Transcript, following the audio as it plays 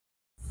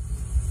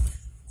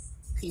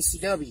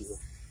PCW.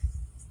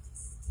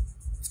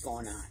 What's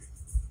going on?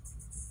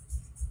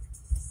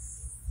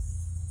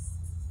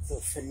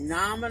 The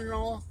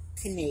phenomenal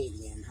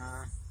Canadian,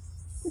 huh?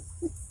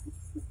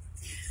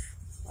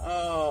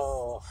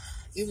 Oh,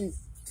 even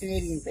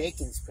Canadian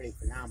bacon's pretty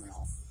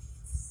phenomenal.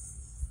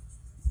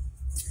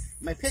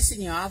 Am I pissing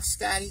you off,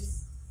 Scotty?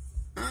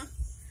 Huh?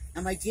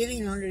 Am I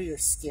getting under your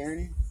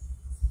skin?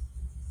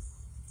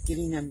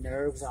 Getting them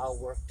nerves all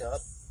worked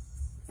up?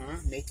 Huh?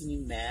 Making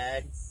you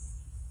mad?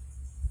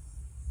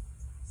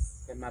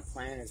 That my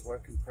plan is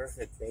working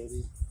perfect,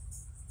 baby.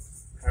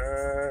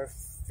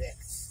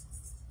 Perfect.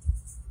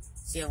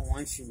 See, I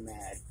want you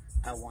mad.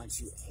 I want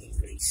you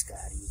angry,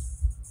 Scotty.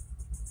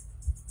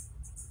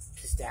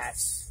 Because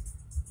that's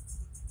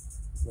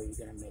where you're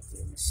going to make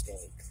your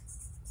mistake.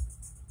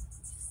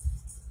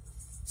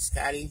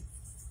 Scotty,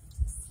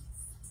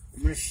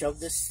 I'm going to shove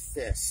this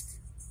fist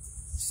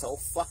so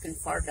fucking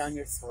far down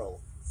your throat,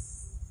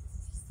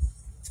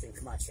 it's going to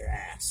come out your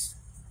ass.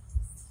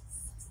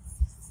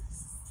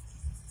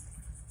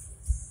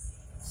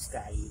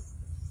 Scotty.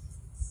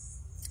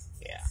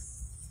 Yeah.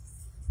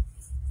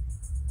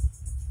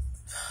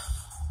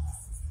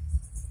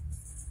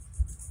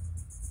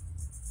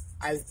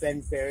 I've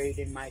been buried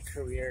in my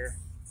career,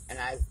 and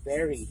I've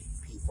buried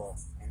people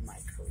in my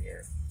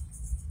career.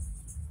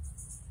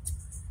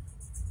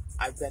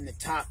 I've been the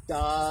top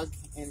dog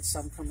in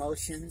some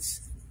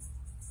promotions,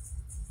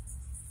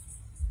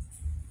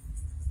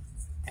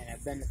 and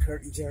I've been the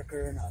curtain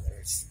jerker in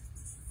others.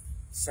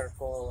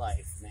 Circle of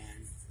life,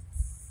 man.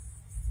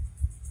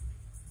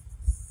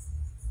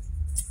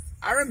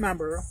 I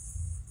remember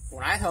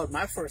when I held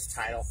my first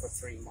title for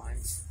 3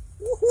 months.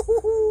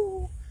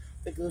 Woo-hoo-hoo-hoo,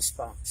 the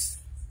goosebumps.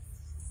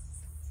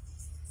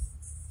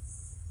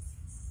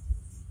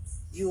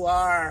 You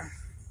are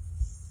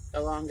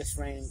the longest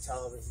reigning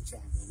television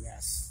champion,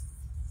 yes.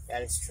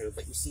 That is true.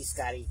 But you see,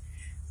 Scotty,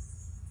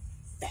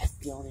 that's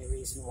the only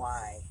reason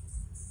why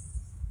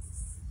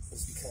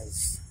is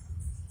because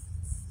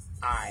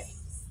I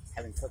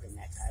haven't taken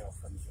that title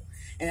from you.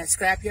 And at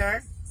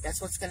Scrapyard,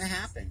 that's what's going to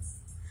happen.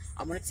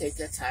 I'm going to take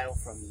that title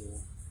from you.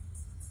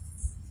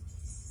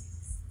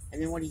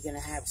 And then what are you going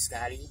to have,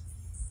 Scotty?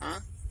 Huh?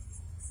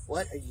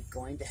 What are you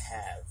going to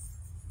have?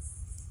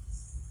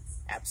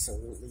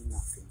 Absolutely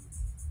nothing.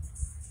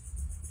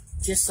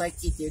 Just like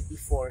you did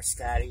before,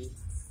 Scotty.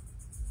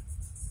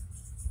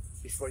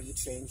 Before you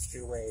changed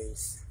your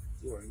ways,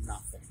 you were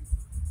nothing.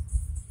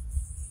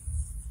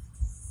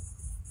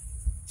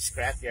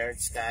 Scrapyard,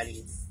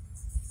 Scotty,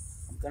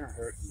 I'm gonna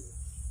hurt you.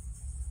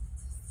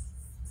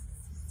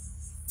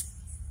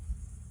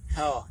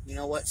 Hell, you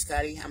know what,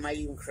 Scotty? I might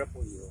even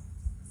cripple you.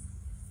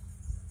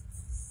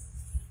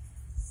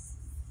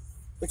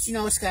 But you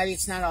know, Scotty,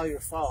 it's not all your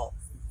fault.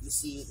 You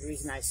see, the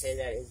reason I say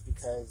that is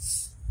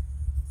because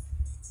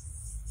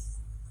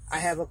I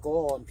have a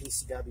goal in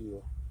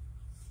PCW.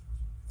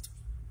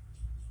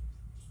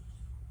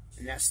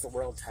 And that's the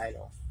world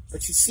title.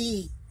 But you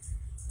see,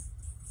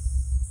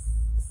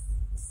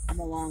 I'm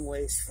a long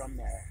ways from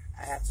there.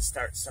 I have to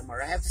start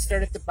somewhere. I have to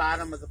start at the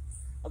bottom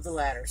of the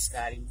ladder,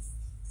 Scotty.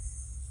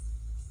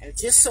 And it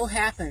just so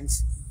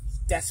happens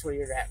that's where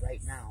you're at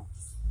right now,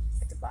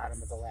 at the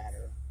bottom of the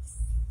ladder.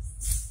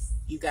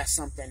 You got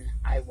something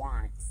I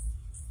want,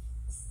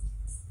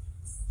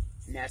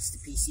 and that's the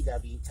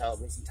PCW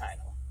television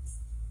title.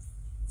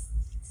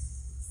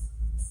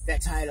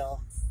 That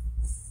title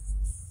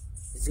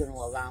is going to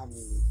allow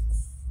me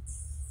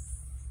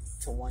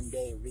to one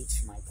day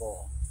reach my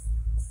goal.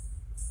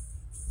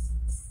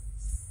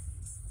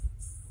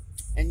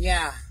 And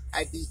yeah,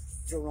 I beat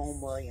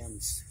Jerome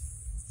Williams.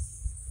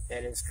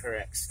 That is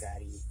correct,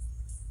 Scotty.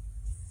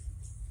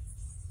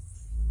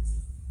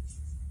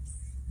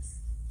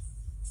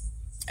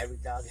 Every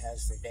dog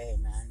has their day,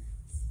 man.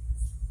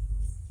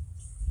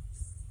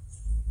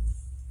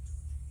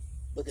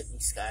 Look at me,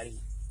 Scotty.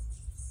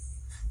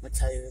 I'm going to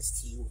tell you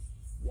this to you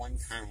one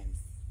time.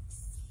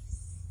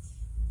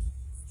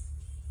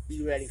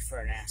 Be ready for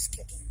an ass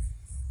kicking.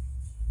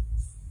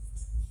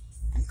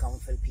 I'm coming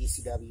for the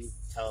PCW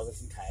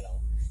television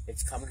title.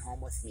 It's coming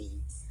home with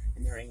me,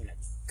 and there ain't a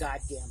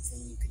goddamn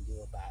thing you can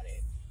do about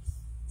it.